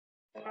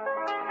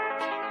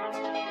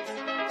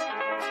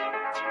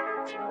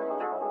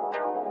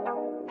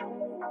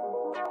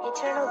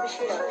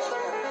Eternalbushido.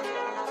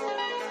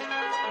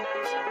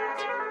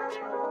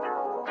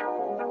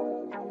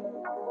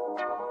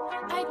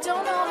 I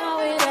don't know how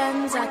it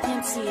ends, I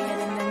can't see it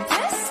in the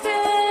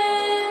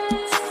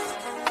distance.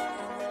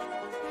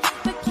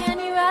 But can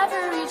you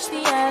ever reach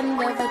the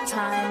end of a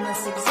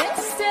timeless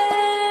existence?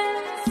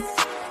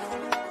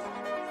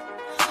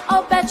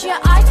 I'll bet you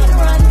I can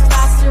run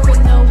faster with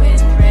no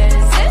wind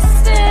resistance.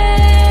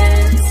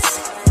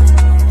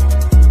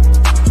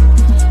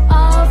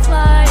 I'll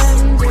fly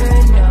under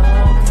no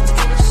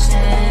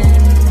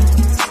conditions.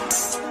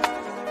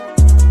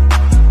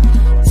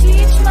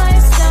 Teach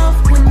myself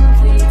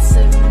complete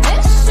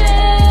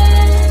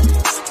submission,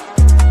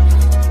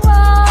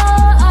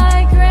 while I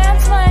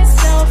grant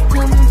myself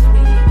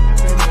complete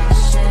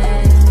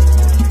permission.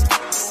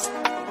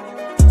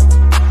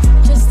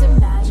 Just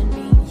imagine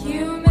being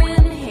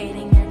human,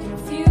 hating your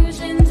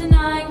confusion,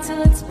 denying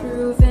till it's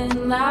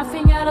proven,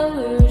 laughing at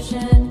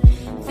illusion,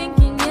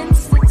 thinking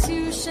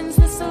institutions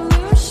the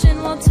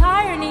solution, while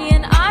tyranny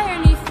and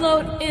irony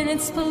float in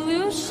its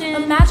pollution.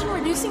 Imagine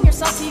reducing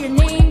yourself to your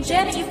name.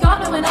 Janet, you've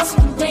got no one else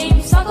you can blame.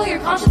 You suck all your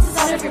consciences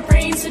out of your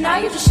brain, so now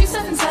you just shoot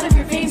stuff inside of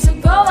your veins. So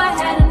go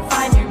ahead and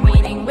find your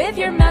meaning with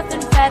your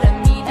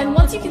methamphetamine. And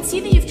once you can see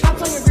that you've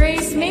trapped all your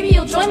grace, maybe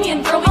you'll join me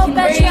and girl, we can race.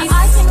 I'll bet you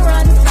I can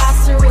run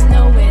faster with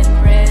no wind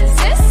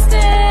resistance.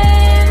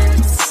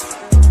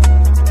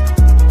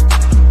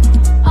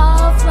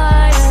 I'll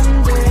fly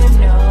under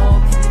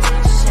no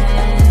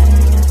conditions.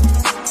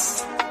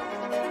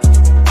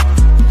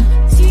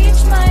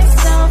 Teach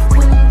myself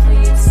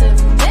complete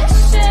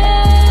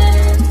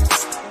submission,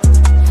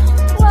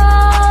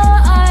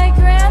 while I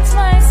grant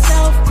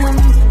myself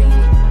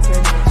complete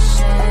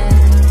permission.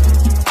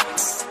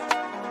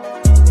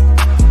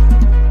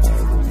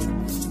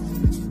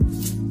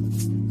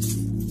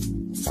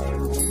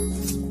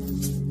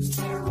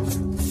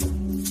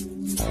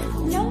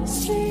 No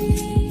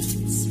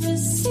streets,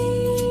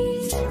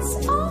 receipts,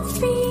 all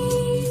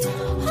feet,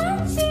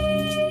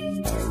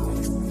 heartbeat.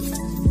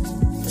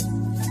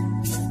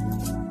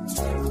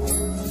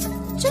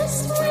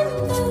 Just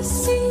window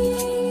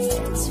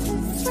seats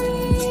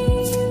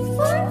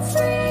for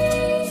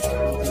free.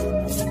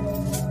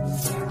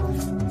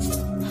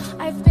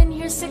 I've been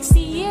here 60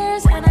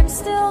 years and I'm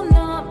still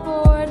not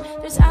bored.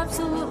 There's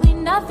absolutely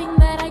nothing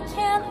that I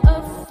can't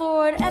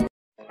afford. And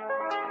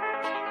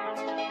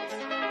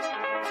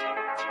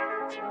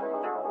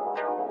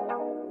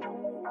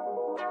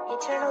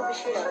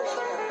Eternalbushido.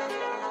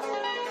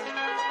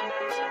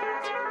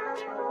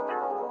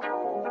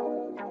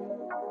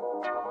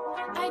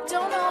 I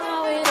don't know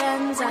how it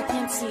ends, I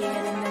can't see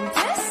it in the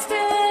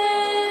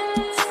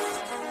distance.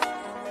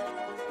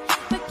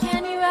 But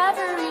can you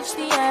ever reach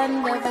the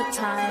end of a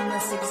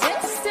timeless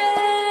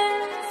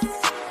existence?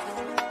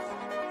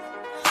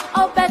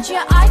 I'll bet you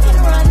I can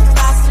run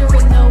faster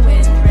with no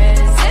wind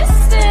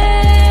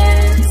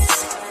resistance.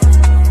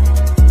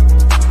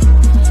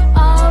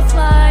 I'll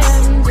fly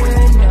under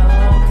no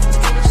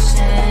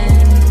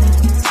conditions.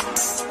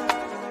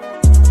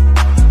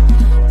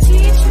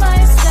 Teach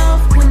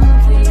myself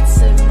complete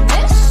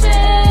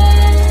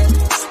submission,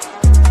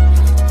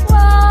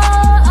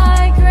 while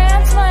I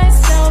grant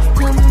myself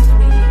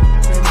complete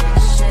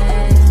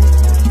permission.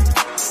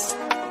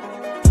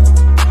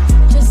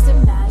 Just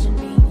imagine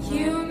being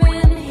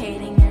human,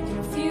 hating your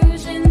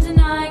confusion,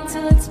 denying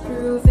till it's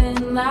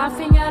proven,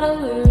 laughing at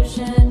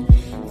illusion,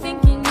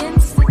 thinking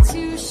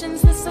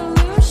institutions the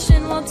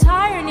solution, while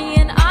tyranny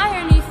and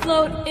irony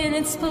float in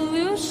its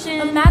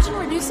pollution. Imagine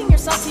reducing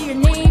yourself to your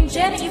name.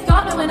 Janet, you've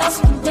got no one else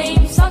you can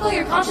blame. You suck all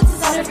your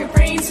consciences out of your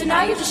brain, so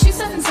now you just shoot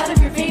stuff inside of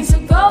your veins. So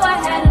go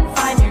ahead and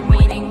find your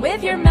meaning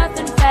with your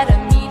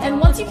methamphetamine. And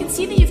once you can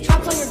see that you've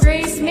trapped all your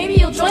grace, maybe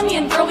you'll join me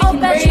and girl, we can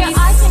race. I'll bet you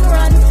I can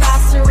run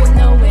faster with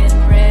no wind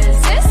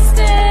resistance.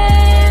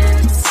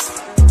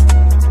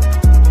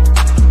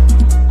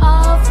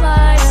 I'll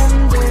fly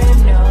under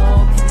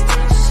no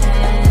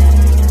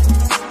conditions.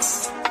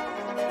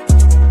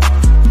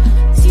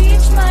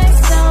 Teach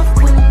myself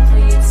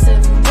complete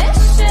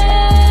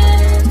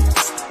submission,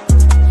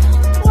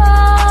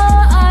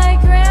 while I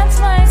grant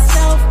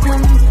myself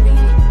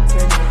complete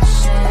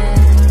permission.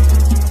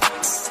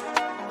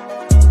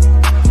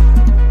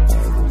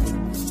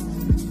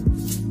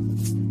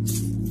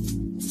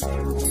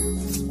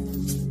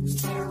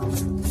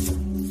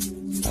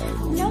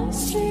 No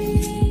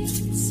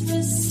streets,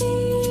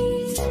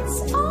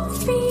 receipts, all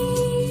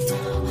feet,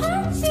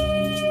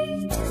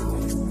 heartbeat.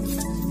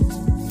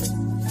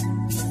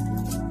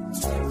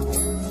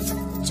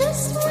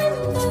 Just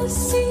window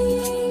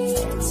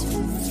seats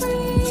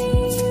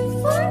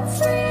for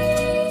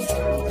free.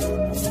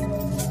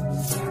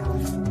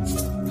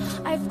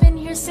 I've been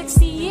here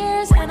 60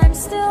 years and I'm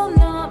still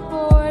not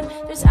bored.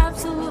 There's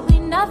absolutely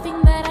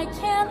nothing that I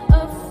can't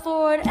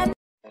afford. And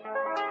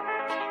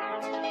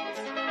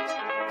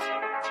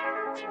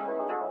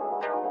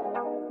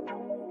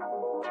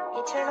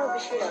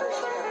Eternalbushido.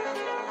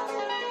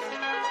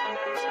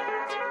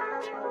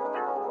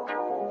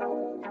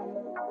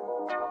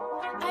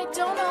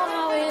 don't know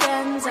how it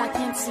ends, I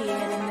can't see it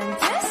in the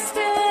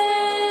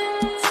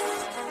distance.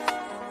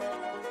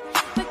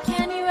 But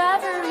can you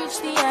ever reach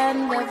the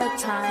end of a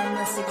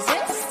timeless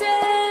existence?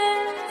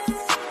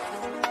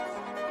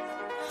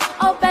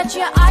 I'll bet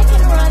you I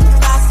can run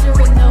faster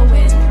with no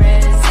wind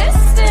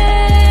resistance.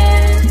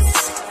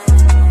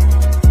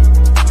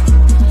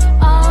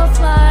 I'll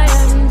fly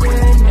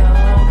under no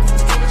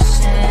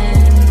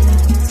conditions.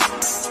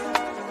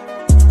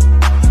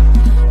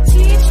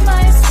 Teach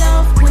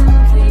myself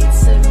complete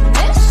submission,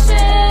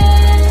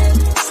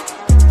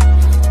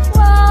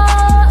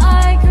 while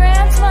I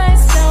grant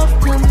myself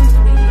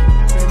complete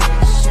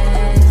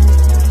permission.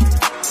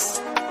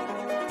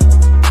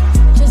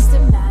 Just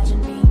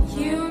imagine being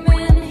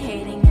human,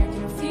 hating your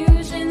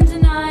confusion,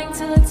 denying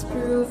till it's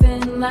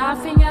proven,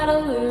 laughing at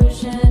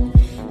illusion,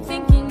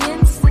 thinking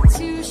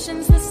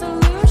institutions the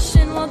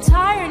solution, while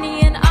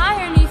tyranny and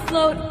irony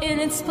float in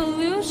its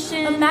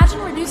pollution.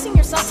 Imagine reducing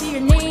yourself to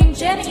your name.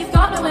 Janet, you've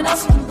got no one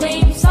else you can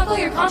blame. You suck all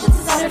your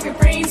consciences out of your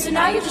brain, so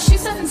now you just shoot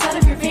stuff inside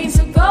of your veins.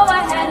 So go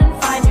ahead and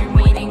find your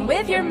meaning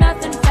with your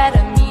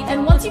methamphetamine.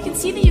 And once you can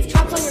see that you've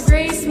trapped all your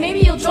grace, maybe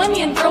you'll join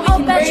me and girl, we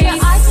can race. I'll bet you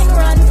I can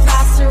run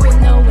faster with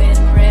no wind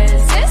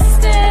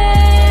resistance.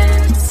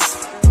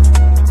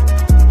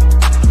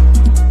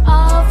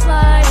 I'll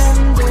fly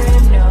under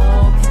no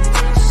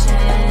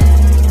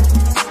conditions.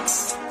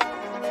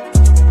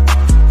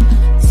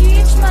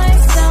 Teach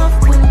myself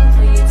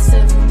complete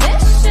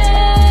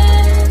submission,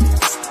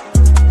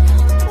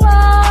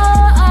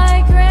 while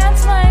I grant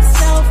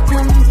myself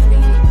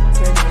complete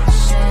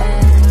permission.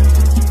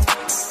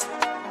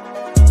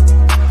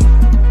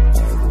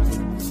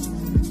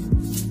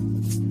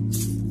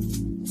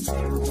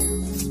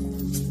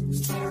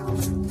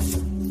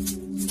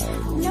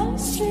 No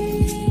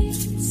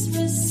strings,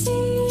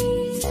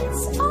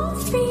 receipts, all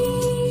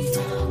free,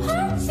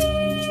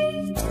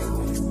 heartbeat.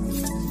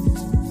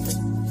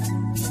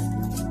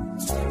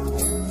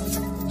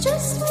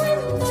 Just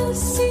window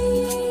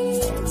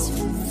seats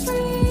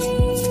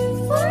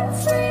for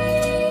free.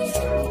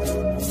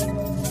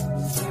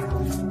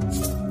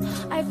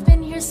 I've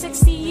been here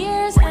 60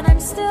 years and I'm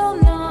still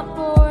not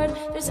bored.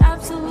 There's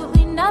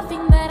absolutely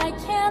nothing that I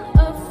can't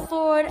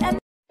afford. And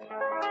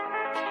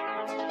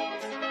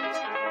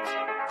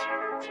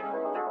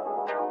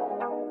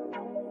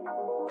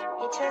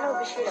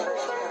Eternalbushido.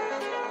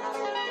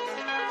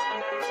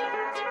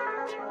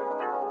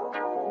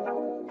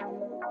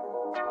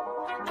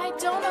 I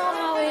don't know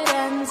how it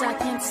ends, I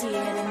can't see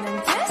it in the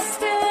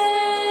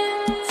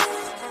distance.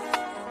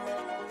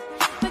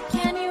 But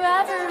can you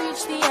ever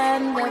reach the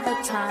end of a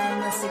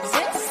timeless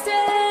existence?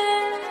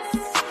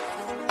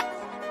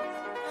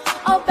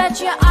 I'll bet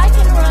you I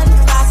can run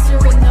faster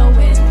with no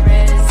wind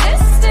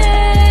resistance.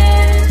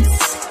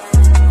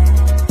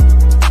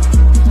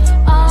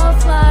 I'll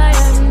fly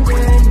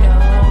under no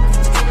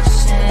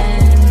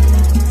conditions.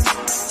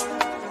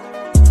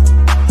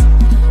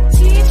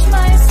 Teach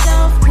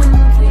myself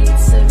complete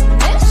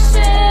submission,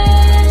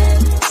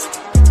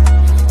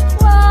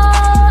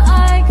 while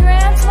I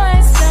grant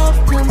myself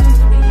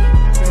complete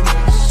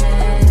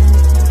permission.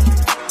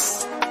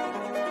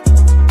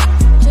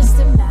 Just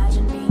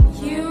imagine being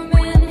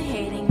human,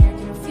 hating your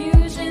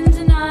confusion,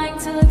 denying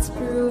till it's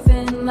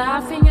proven,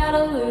 laughing at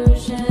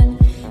illusion,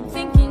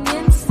 thinking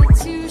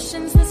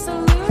institutions the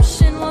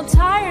solution, while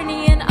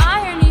tyranny and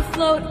irony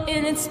float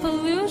in its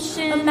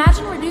pollution.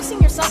 Imagine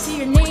reducing yourself to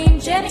your name.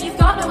 Janet, you've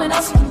got no one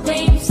else you can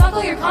blame. You suck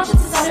all your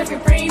consciences out of your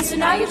brain, so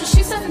now you just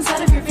shoot stuff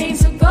inside of your veins.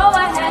 So go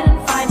ahead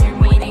and find your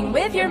meaning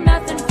with your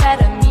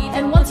methamphetamine.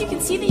 And once you can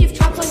see that you've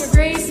trapped all your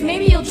grace,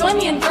 maybe you'll join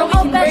me and girl, we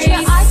can race. I'll bet you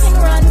I can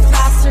run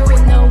faster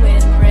with no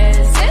wind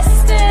resistance.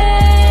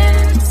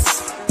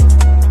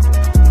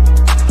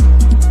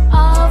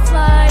 I'll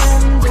fly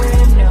under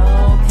no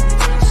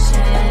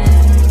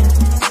conditions.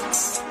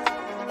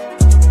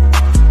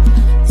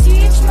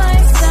 Teach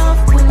myself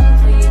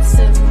complete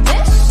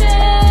submission,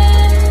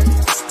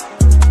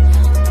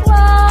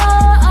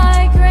 while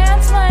I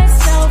grant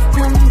myself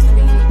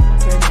complete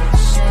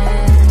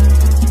permission.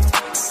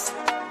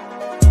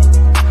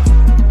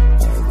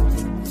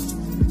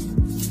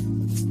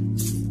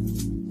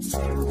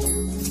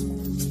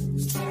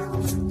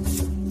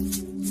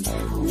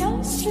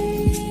 No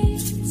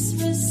strings,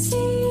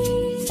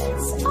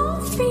 receipts, all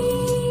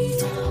free,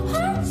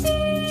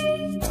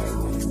 heartbeat.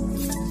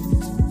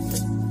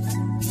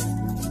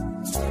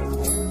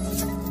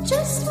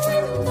 Just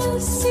window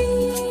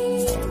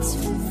seats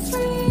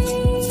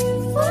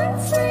for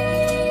free.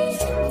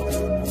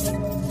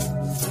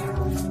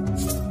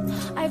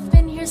 I've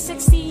been here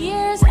 60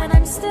 years and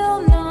I'm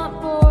still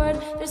not bored.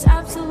 There's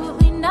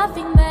absolutely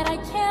nothing that I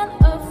can't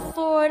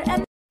afford.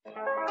 And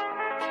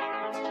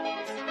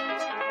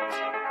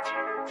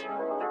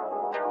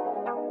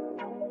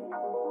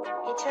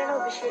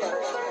Eternalbushido.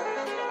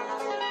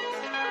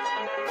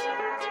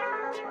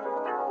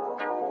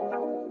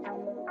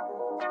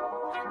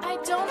 I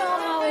don't know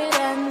how it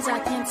ends, I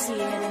can't see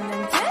it in the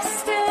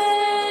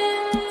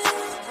distance.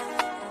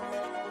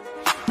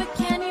 But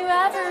can you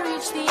ever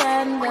reach the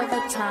end of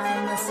a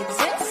timeless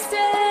existence?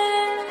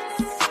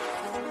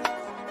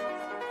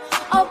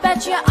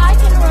 bet you I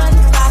can run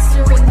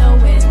faster with no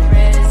wind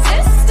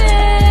resistance.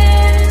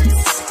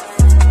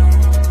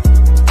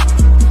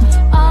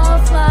 I'll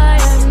fly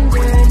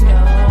under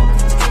no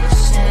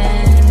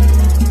conditions.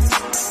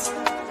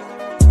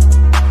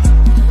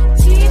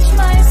 Teach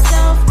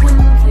myself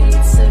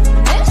complete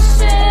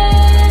submission,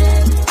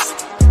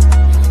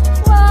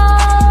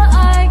 while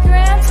I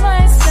grant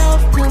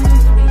myself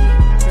complete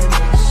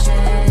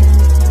permission.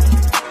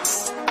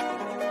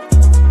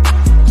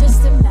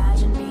 Just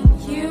imagine being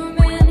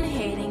human,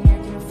 hating your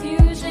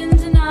confusion,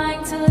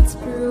 denying till it's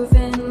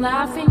proven,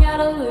 laughing at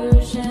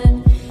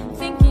illusion,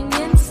 thinking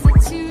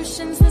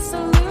institutions the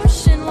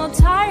solution, while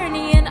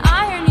tyranny and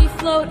irony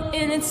float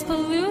in its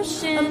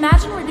pollution.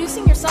 Imagine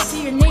reducing yourself to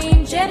your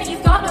name. Janet,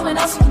 you've got no one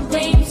else you can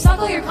blame. You suck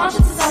all your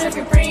consciences out of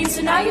your brain,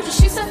 so now you just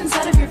shoot stuff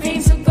inside of your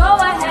veins. So go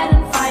ahead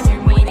and find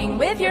your meaning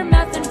with your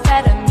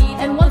methamphetamine.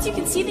 And once you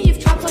can see that you've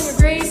trapped all your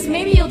grace,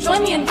 maybe you'll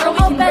join me and girl, we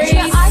can race. I'll bet you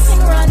I can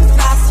run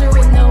faster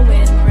with no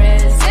wind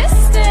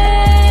resistance.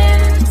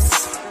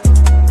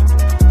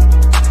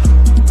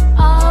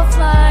 I'll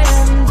fly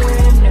under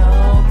no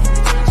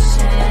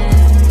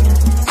conditions.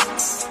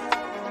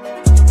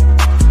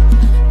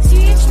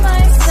 Teach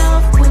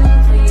myself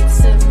complete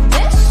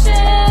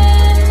submission,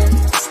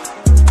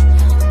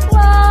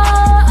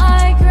 while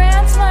I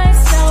grant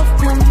myself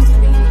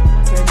complete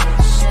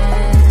permission.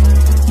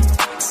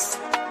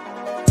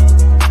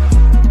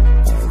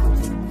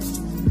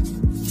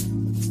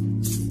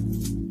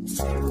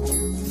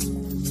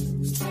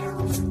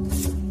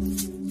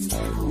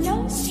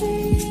 No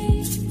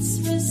strings,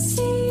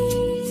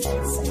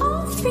 receipts,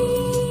 all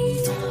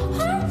free,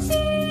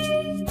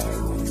 heartbeat.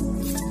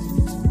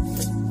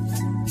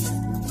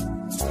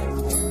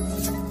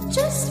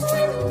 Just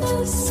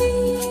window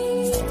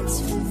seats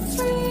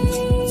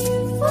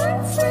for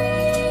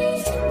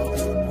free.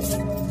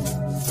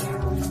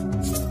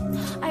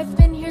 I've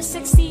been here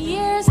 60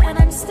 years and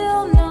I'm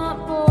still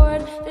not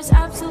bored. There's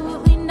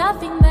absolutely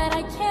nothing that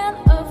I can't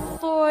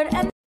afford.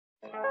 And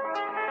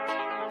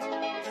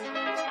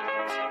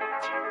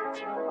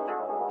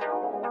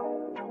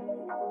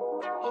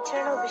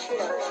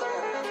eternalbushido.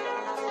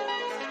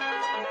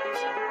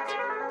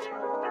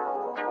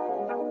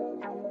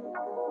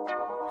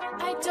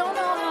 I don't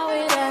know how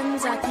it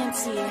ends, I can't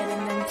see it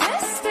in the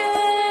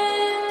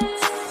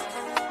distance.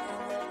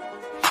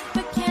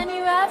 But can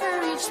you ever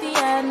reach the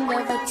end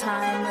of a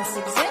timeless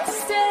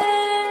existence?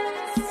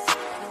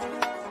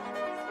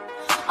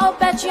 I'll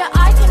bet you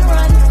I can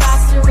run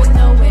faster with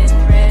no wind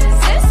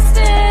resistance.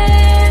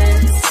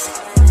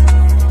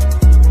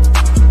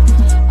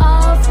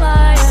 I'll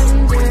fly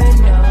under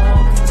no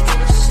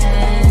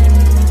conditions.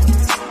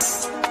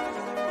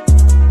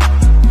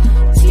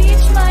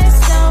 Teach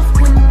myself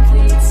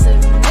complete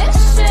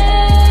submission,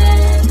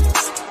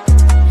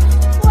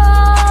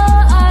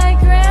 while I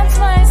grant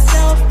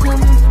myself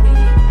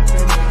complete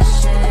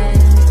permission.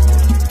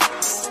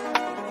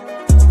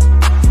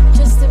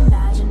 Just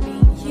imagine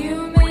being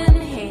human,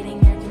 hating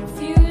your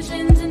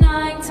confusion,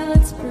 denying till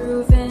it's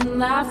proven,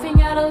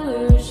 laughing at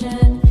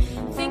illusion,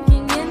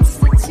 thinking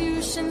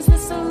institutions the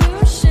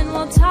solution,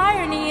 while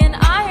tyranny and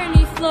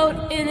irony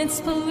float in its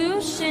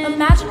pollution.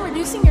 Imagine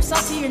reducing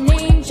yourself to your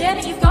name.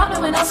 Janet, you've got no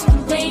one else you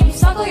can blame. You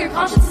suck all your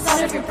consciences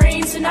out of your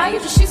brain, so now you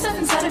just shoot stuff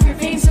inside of your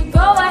veins. So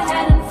go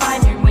ahead and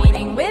find your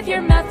meaning with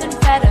your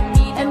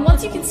methamphetamine. And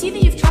once you can see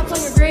that you've trapped all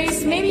your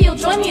grace, maybe you'll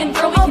join me and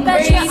girl, we can race. I'll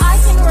bet you I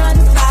can run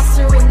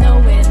faster with no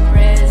wind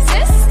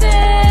resistance.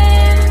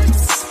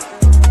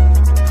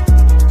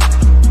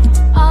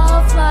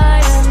 I'll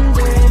fly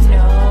under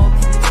no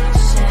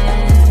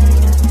conditions.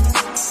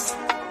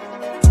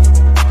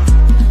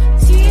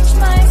 Teach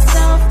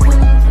myself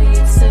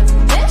complete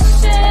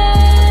submission,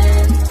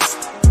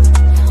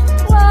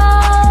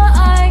 while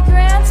I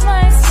grant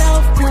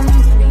myself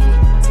complete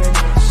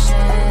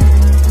permission.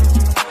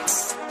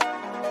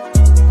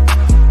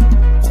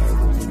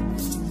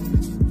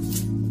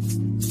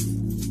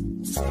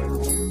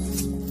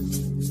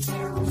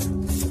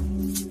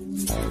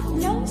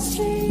 No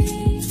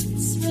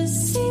strings,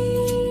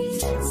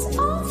 receipts,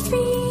 all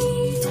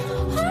free,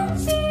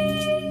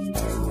 heartbeat.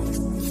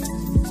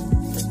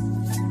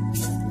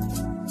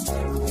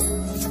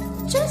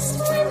 Just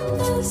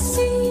window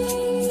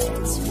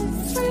seats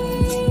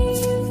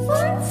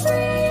for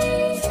free.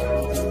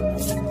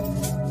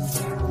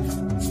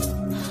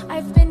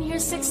 I've been here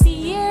 60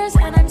 years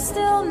and I'm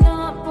still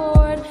not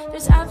bored.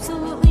 There's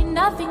absolutely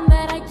nothing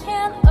that I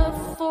can't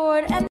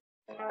afford. And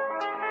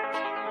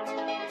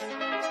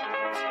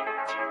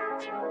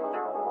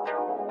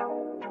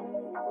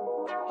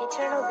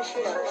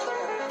eternalbushido.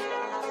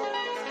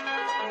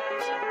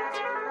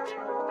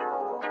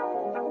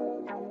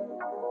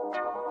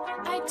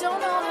 I don't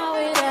know how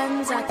it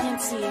ends, I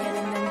can't see it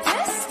in the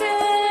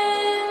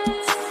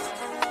distance.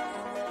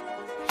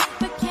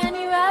 But can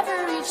you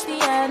ever reach the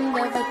end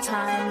of a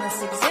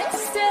timeless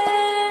existence?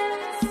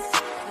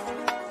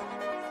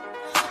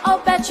 I'll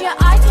bet you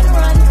I can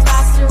run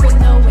faster with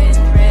no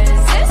wind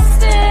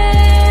resistance.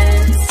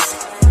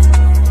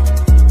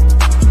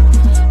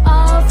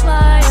 I'll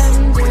fly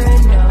under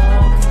no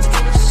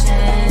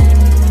conditions.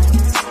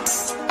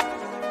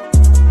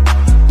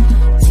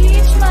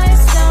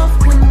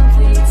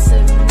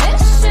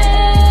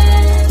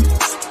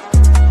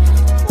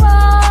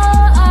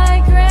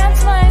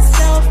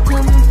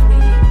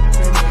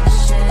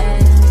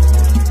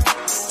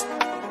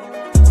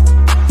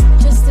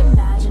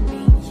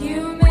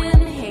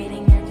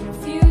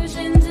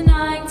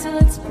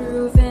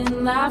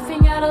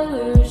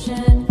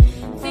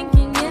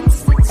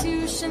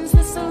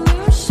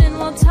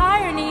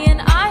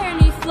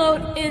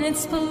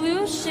 its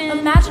pollution.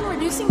 Imagine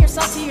reducing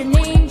yourself to your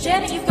name.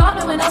 Janet, you've got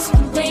no one else you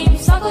can blame. You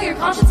suck all your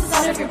consciences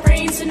out of your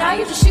brain, so now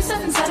you just shoot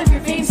stuff inside of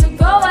your veins. So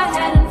go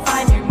ahead and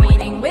find your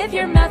meaning with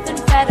your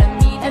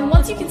methamphetamine. And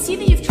once you can see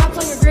that you've trapped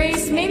all your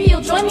grace, maybe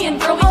you'll join me and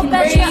girl, we can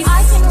race. I'll bet you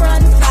I can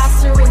run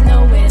faster with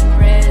no wind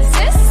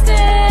resistance.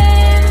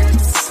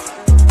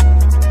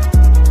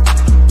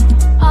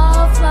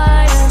 I'll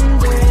fly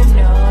under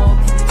no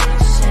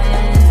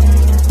conditions.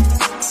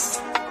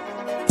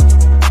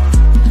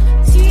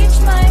 Teach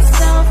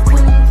myself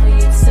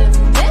complete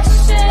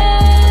submission,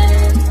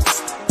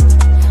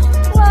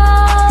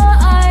 while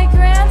I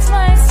grant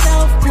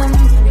myself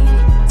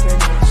complete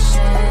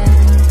permission.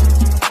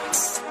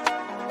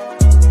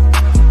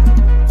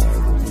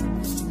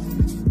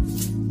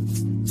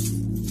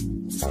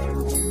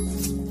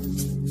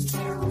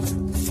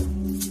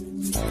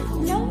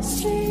 No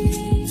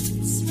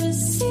strings,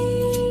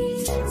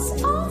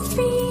 receipts, all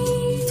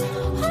free,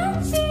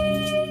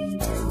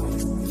 heartbeat.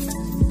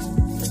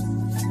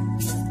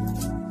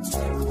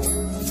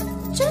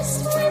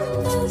 Just win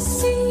the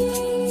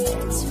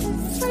seats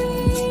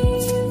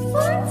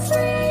for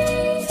free.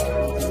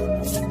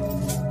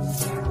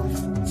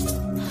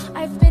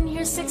 I've been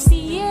here 60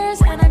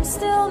 years and I'm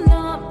still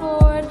not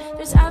bored.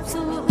 There's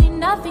absolutely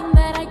nothing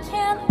that I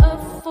can't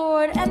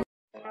afford. And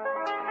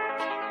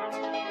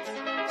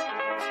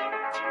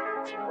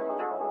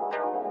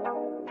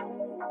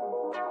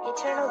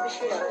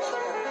eternalbushido.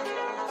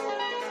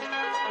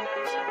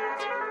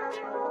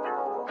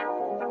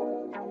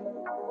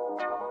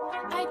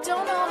 I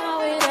don't know how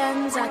it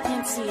ends, I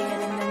can't see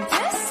it in the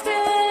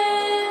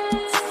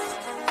distance.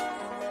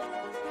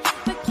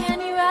 But can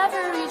you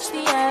ever reach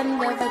the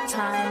end of a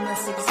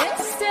timeless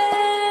existence?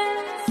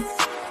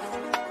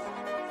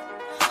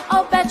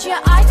 I'll bet you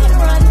I can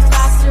run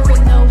faster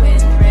with no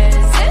wind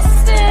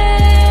resistance.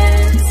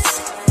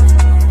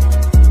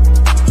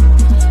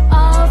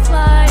 I'll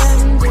fly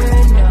under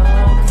no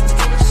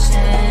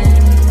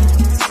conditions.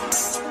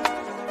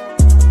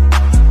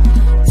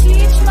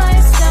 Teach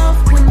myself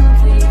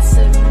complete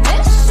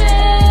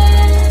submission,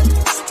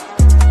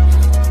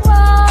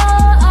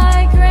 while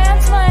I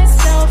grant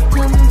myself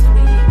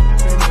complete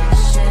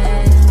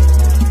permission.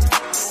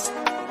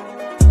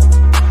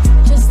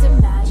 Just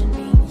imagine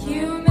being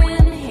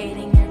human,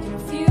 hating your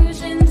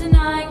confusion,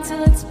 denying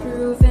till it's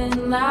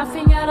proven,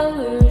 laughing at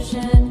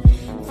illusion,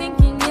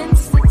 thinking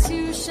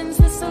institutions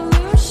the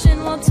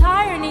solution, while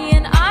tyranny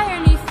and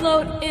irony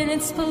float in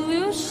its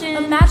pollution.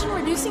 Imagine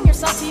reducing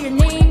yourself to your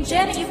name.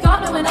 Janet, you've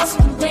got no one else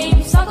you can blame.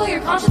 You suck all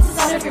your consciences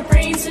out of your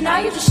brain, so now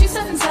you just shoot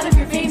stuff inside of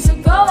your veins. So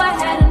go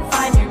ahead and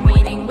find your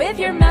meaning with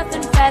your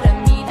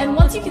methamphetamine. And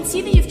once you can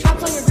see that you've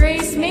trapped all your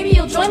grace, maybe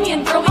you'll join me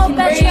and girl, we can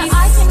race. I'll bet you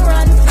I can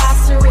run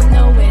faster with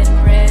no wind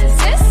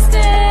resistance.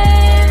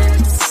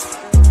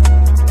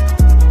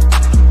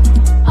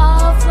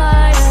 I'll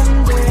fly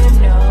under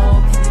no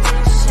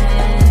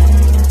conditions.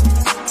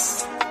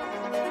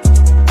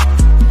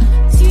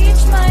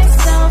 Teach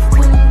myself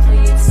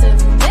complete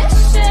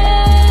submission,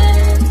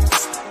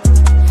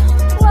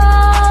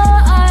 while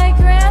I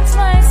grant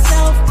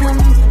myself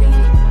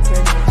complete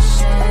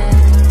permission.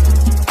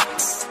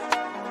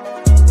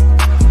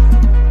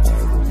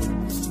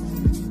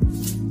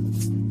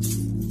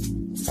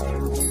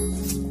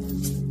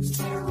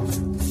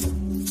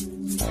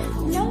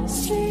 No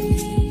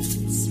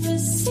strings,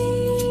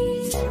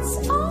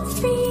 receipts, all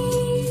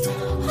free,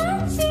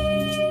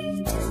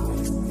 heartbeat.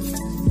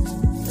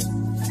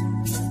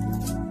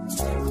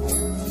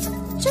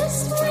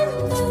 Just win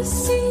the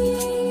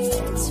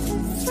seats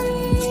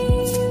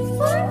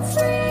for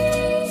free.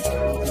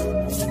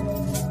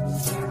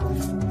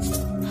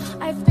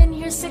 I've been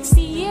here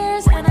 60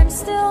 years and I'm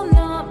still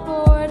not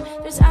bored.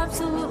 There's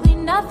absolutely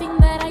nothing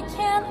that I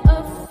can't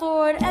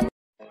afford. And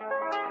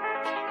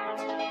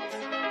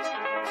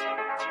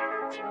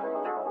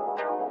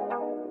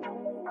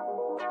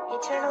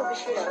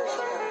eternalbushido.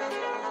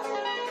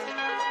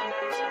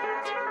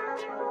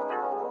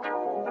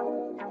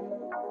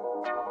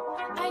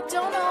 I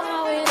don't know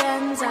how it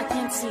ends, I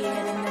can't see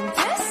it in the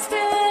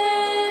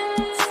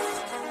distance.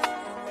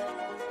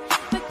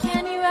 But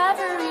can you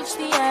ever reach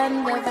the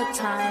end of a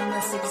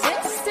timeless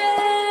existence?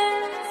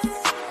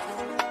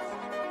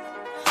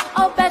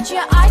 I'll bet you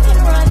I can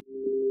run